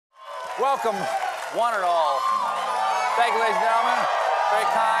Welcome, one and all. Thank you, ladies and gentlemen. Very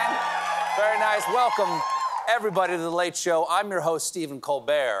kind, very nice. Welcome, everybody, to The Late Show. I'm your host, Stephen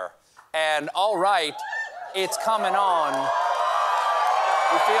Colbert. And all right, it's coming on.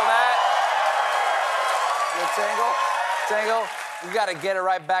 You feel that? You tingle? We got to get it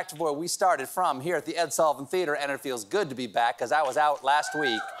right back to where we started from, here at the Ed Sullivan Theater, and it feels good to be back, because I was out last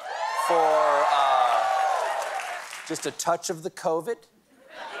week for just a touch of the COVID.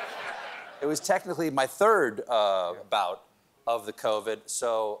 It was technically my third bout of the COVID,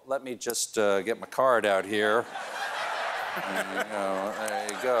 so let me just get my card out here. There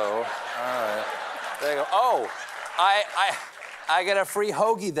you go. All right. There you go. Oh, I get a free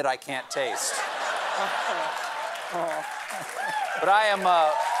hoagie that I can't taste. But I'm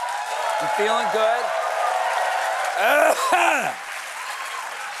feeling good.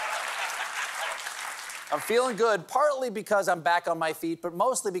 I'm feeling good, partly because I'm back on my feet, but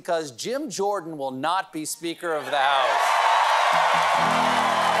mostly because Jim Jordan will not be Speaker of the House.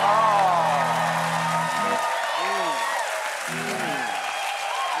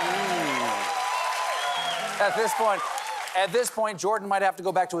 At this point, Jordan might have to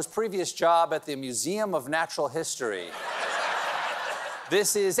go back to his previous job at the Museum of Natural History.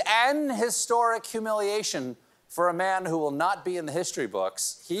 This is an historic humiliation for a man who will not be in the history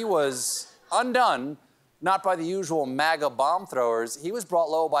books. He was undone, not by the usual MAGA bomb throwers. He was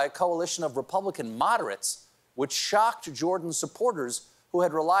brought low by a coalition of Republican moderates, which shocked Jordan's supporters who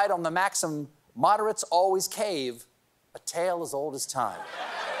had relied on the maxim, moderates always cave, a tale as old as time.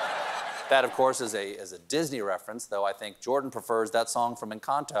 That, of course, is a Disney reference, though I think Jordan prefers that song from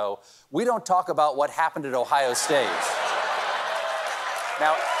Encanto. We don't talk about what happened at Ohio State.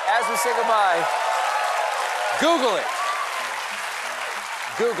 Now, as we say goodbye, Google it.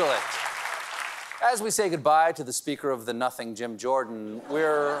 Google it. As we say goodbye to the Speaker of the Nothing, Jim Jordan,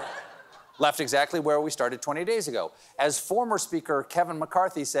 we're left exactly where we started 20 days ago. As former Speaker Kevin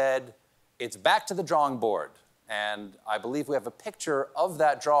McCarthy said, it's back to the drawing board. And I believe we have a picture of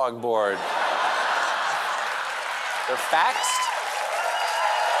that drawing board. They're faxed.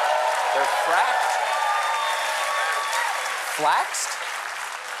 They're flaxed.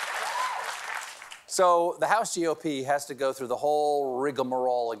 So the House GOP has to go through the whole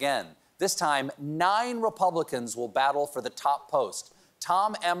rigmarole again. This time, 9 Republicans will battle for the top post.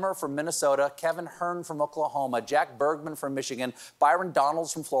 Tom Emmer from Minnesota, Kevin Hern from Oklahoma, Jack Bergman from Michigan, Byron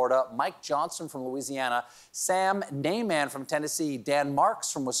Donalds from Florida, Mike Johnson from Louisiana, Sam Naiman from Tennessee, Dan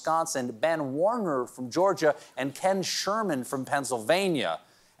Marks from Wisconsin, Ben Warner from Georgia, and Ken Sherman from Pennsylvania.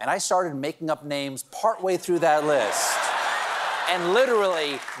 And I started making up names partway through that list. And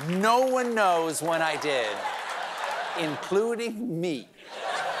literally, no one knows when I did, including me.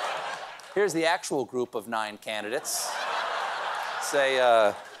 Here's the actual group of 9 candidates. It's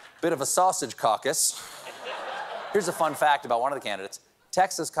a bit of a sausage caucus. Here's a fun fact about one of the candidates.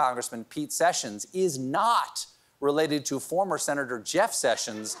 Texas Congressman Pete Sessions is not related to former Senator Jeff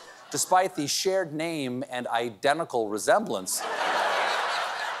Sessions, despite the shared name and identical resemblance.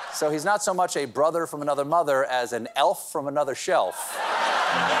 So he's not so much a brother from another mother as an elf from another shelf.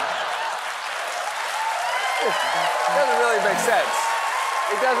 It doesn't really make sense.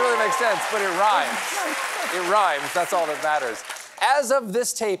 It doesn't really make sense, but it rhymes. It rhymes, that's all that matters. As of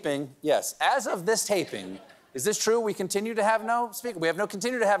this taping, yes, as of this taping, is this true? We continue to have no speaker? We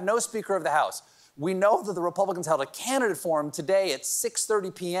continue to have no Speaker of the House. We know that the Republicans held a candidate forum today at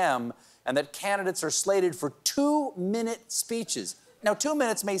 6:30 p.m. and that candidates are slated for 2-minute speeches. Now, 2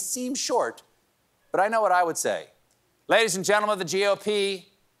 minutes may seem short, but I know what I would say. Ladies and gentlemen of the GOP,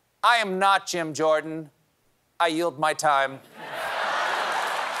 I am not Jim Jordan. I yield my time.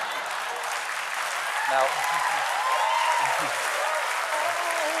 Now,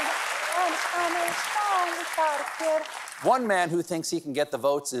 one man who thinks he can get the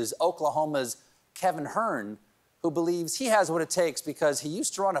votes is Oklahoma's Kevin Hern, who believes he has what it takes because he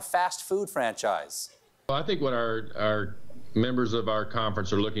used to run a fast food franchise. Well, I think what our members of our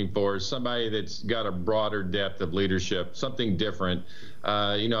conference are looking for is somebody that's got a broader depth of leadership, something different.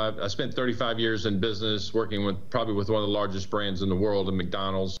 You know, I spent 35 years in business working probably with one of the largest brands in the world, in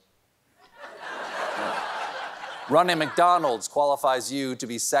McDonald's. Running McDonald's qualifies you to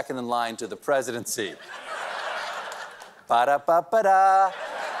be second in line to the presidency. Ba-da-ba-ba-da.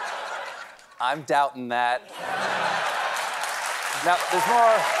 I'm doubting that. Now, there's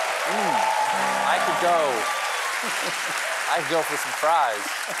more. I could go for some fries.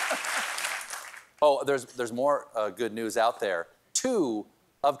 Oh, there's more good news out there. 2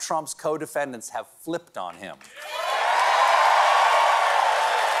 of Trump's co-defendants have flipped on him. It's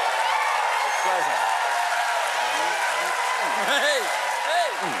pleasant.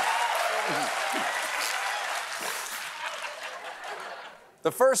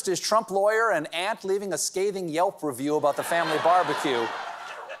 The first is Trump lawyer and aunt leaving a scathing Yelp review about the family barbecue,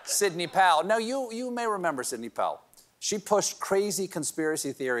 Sidney Powell. Now, you may remember Sidney Powell. She pushed crazy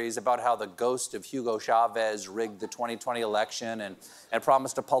conspiracy theories about how the ghost of Hugo Chavez rigged the 2020 election and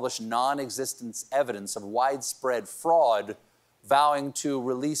promised to publish non-existent evidence of widespread fraud, vowing to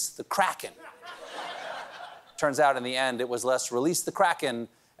release the Kraken. Turns out, in the end, it was less release the Kraken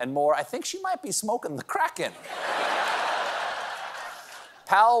and more, I think she might be smoking the Kraken.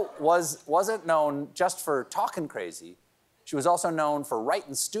 Powell wasn't known just for talking crazy. She was also known for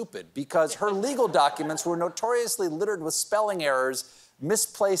writing stupid because her legal documents were notoriously littered with spelling errors,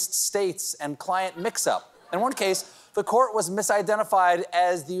 misplaced states, and client mix-up. In one case, the court was misidentified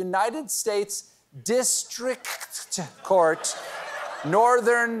as the United States District Court,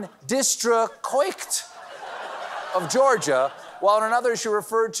 Northern District of Georgia, while in another she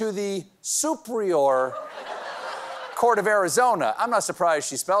referred to the Superior Court of Arizona. I'm not surprised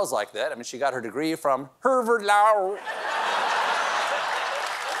she spells like that. I mean, she got her degree from Harvard Law.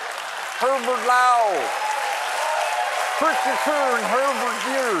 Harvard Law.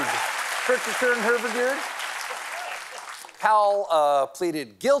 Harvard Beard. Powell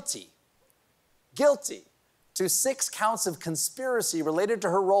pleaded guilty to 6 counts of conspiracy related to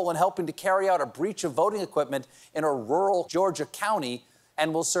her role in helping to carry out a breach of voting equipment in a rural Georgia county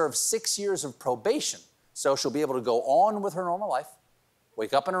and will serve 6 years of probation. So she'll be able to go on with her normal life,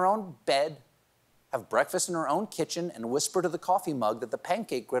 wake up in her own bed, have breakfast in her own kitchen, and whisper to the coffee mug that the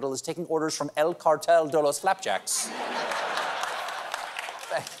pancake griddle is taking orders from El Cartel de los Flapjacks.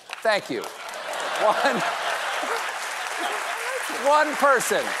 Thank you. One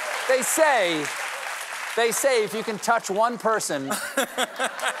person. They say if you can touch one person,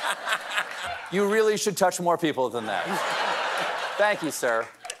 you really should touch more people than that. Thank you, sir.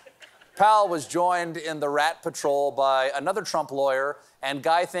 Powell was joined in the rat patrol by another Trump lawyer and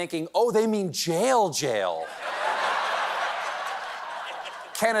guy thinking, oh, they mean jail.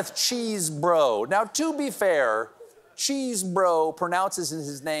 Kenneth Chesebro. Now, to be fair, Chesebro pronounces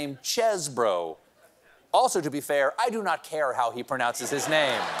his name Chesebro. Also, to be fair, I do not care how he pronounces his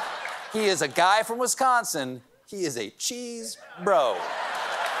name. He is a guy from Wisconsin. He is a cheese bro.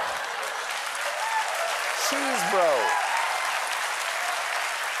 Cheese bro.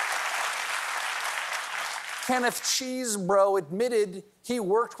 Kenneth Chesebro admitted he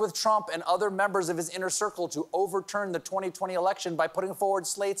worked with Trump and other members of his inner circle to overturn the 2020 election by putting forward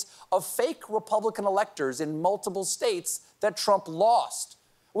slates of fake Republican electors in multiple states that Trump lost.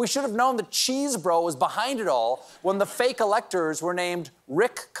 We should have known that Chesebro was behind it all when the fake electors were named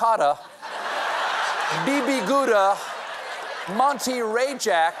Rick Cotta, BB Gouda, Monty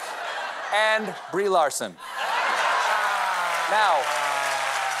Rayjack, and Brie Larson. Now,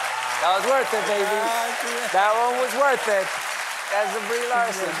 that was worth it, baby. That one was worth it. That's the Brie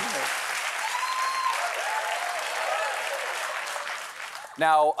Larson.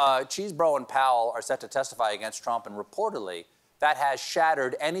 Now, Chesebro and Powell are set to testify against Trump, and reportedly, that has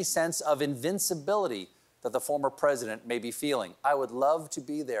shattered any sense of invincibility that the former president may be feeling. I would love to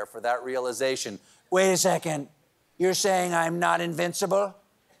be there for that realization. Wait a second. You're saying I'm not invincible?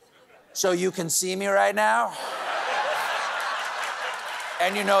 So you can see me right now?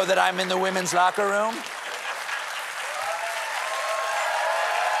 And you know that I'm in the women's locker room?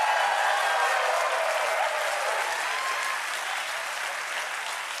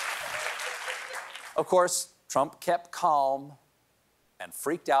 Of course, Trump kept calm and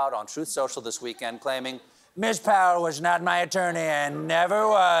freaked out on Truth Social this weekend, claiming, Ms. Powell was not my attorney and never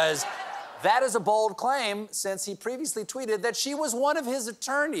was. That is a bold claim, since he previously tweeted that she was one of his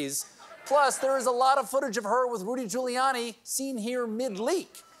attorneys. Plus, there is a lot of footage of her with Rudy Giuliani seen here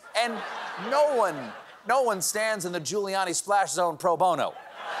mid-leak. And no one stands in the Giuliani splash zone pro bono.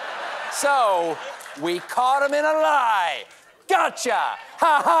 So, we caught him in a lie. Gotcha!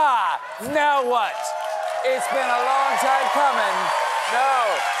 Ha ha! Now what? It's been a long time coming.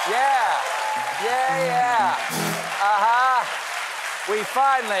 No, yeah. We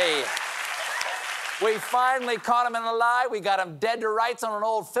finally caught him in a lie. We got him dead to rights on an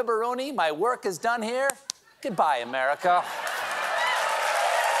old fibberoni. My work is done here. Goodbye, America.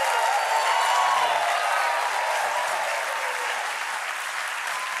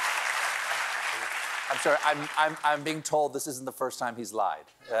 I'm sorry, I'm being told this isn't the first time he's lied.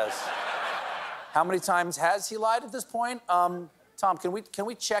 Yes. How many times has he lied at this point? Tom, can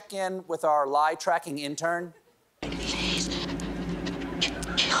we check in with our lie tracking intern? Please,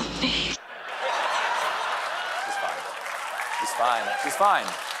 kill me. She's fine.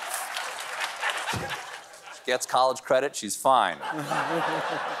 She gets college credit, she's fine.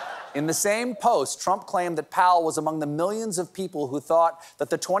 In the same post, Trump claimed that Powell was among the millions of people who thought that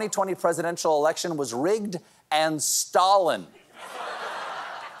the 2020 presidential election was rigged and Stalin.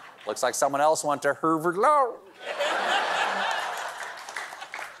 Looks like someone else went to Harvard Law.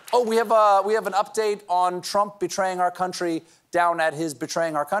 Oh, we have an update on Trump betraying our country down at his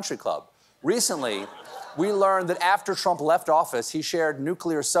Betraying Our Country Club. Recently, we learned that after Trump left office, he shared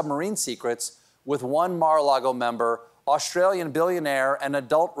nuclear submarine secrets with one Mar-a-Lago member, Australian billionaire and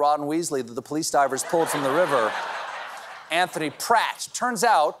adult Ron Weasley that the police divers pulled from the river, Anthony Pratt. Turns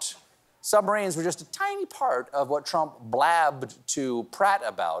out, submarines were just a tiny part of what Trump blabbed to Pratt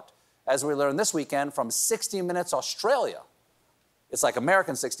about, as we learned this weekend from 60 Minutes Australia. It's like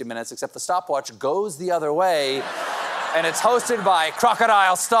American 60 Minutes, except the stopwatch goes the other way, and it's hosted by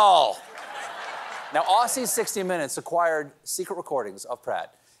Crocodile Stall. Now, Aussie 60 Minutes acquired secret recordings of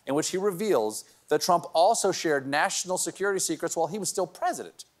Pratt, in which he reveals that Trump also shared national security secrets while he was still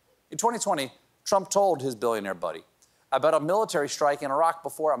president. In 2020, Trump told his billionaire buddy about a military strike in Iraq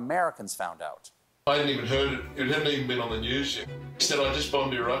before Americans found out. I hadn't even heard it. It hadn't even been on the news yet. He said, I just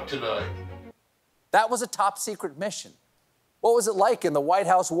bombed Iraq today. That was a top secret mission. What was it like in the White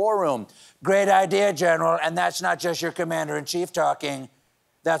House war room? Great idea, General, and that's not just your commander-in-chief talking.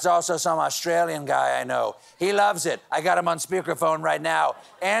 That's also some Australian guy I know. He loves it. I got him on speakerphone right now.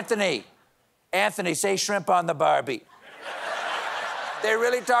 Anthony, say shrimp on the Barbie. They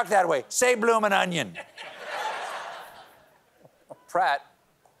really talk that way. Say bloomin' onion. Pratt,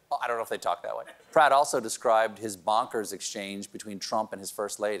 I don't know if they talk that way. Pratt also described his bonkers exchange between Trump and his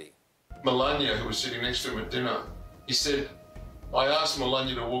first lady. Melania, who was sitting next to him at dinner, he said, I asked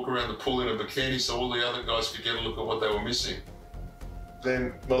Melania to walk around the pool in a bikini so all the other guys could get a look at what they were missing.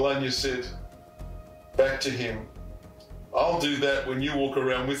 Then Melania said back to him, I'll do that when you walk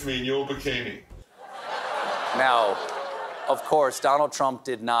around with me in your bikini. Now, of course, Donald Trump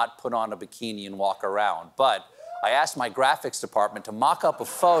did not put on a bikini and walk around, but I asked my graphics department to mock up a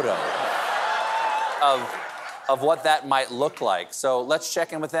photo of what that might look like. So let's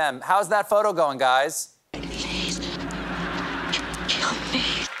check in with them. How's that photo going, guys? Please, kill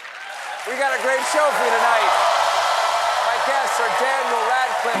me. We got a great show for you tonight. My guests are Daniel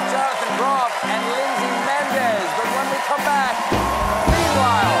Radcliffe, Jonathan Groff, and Lindsay Mendez. But when we come back,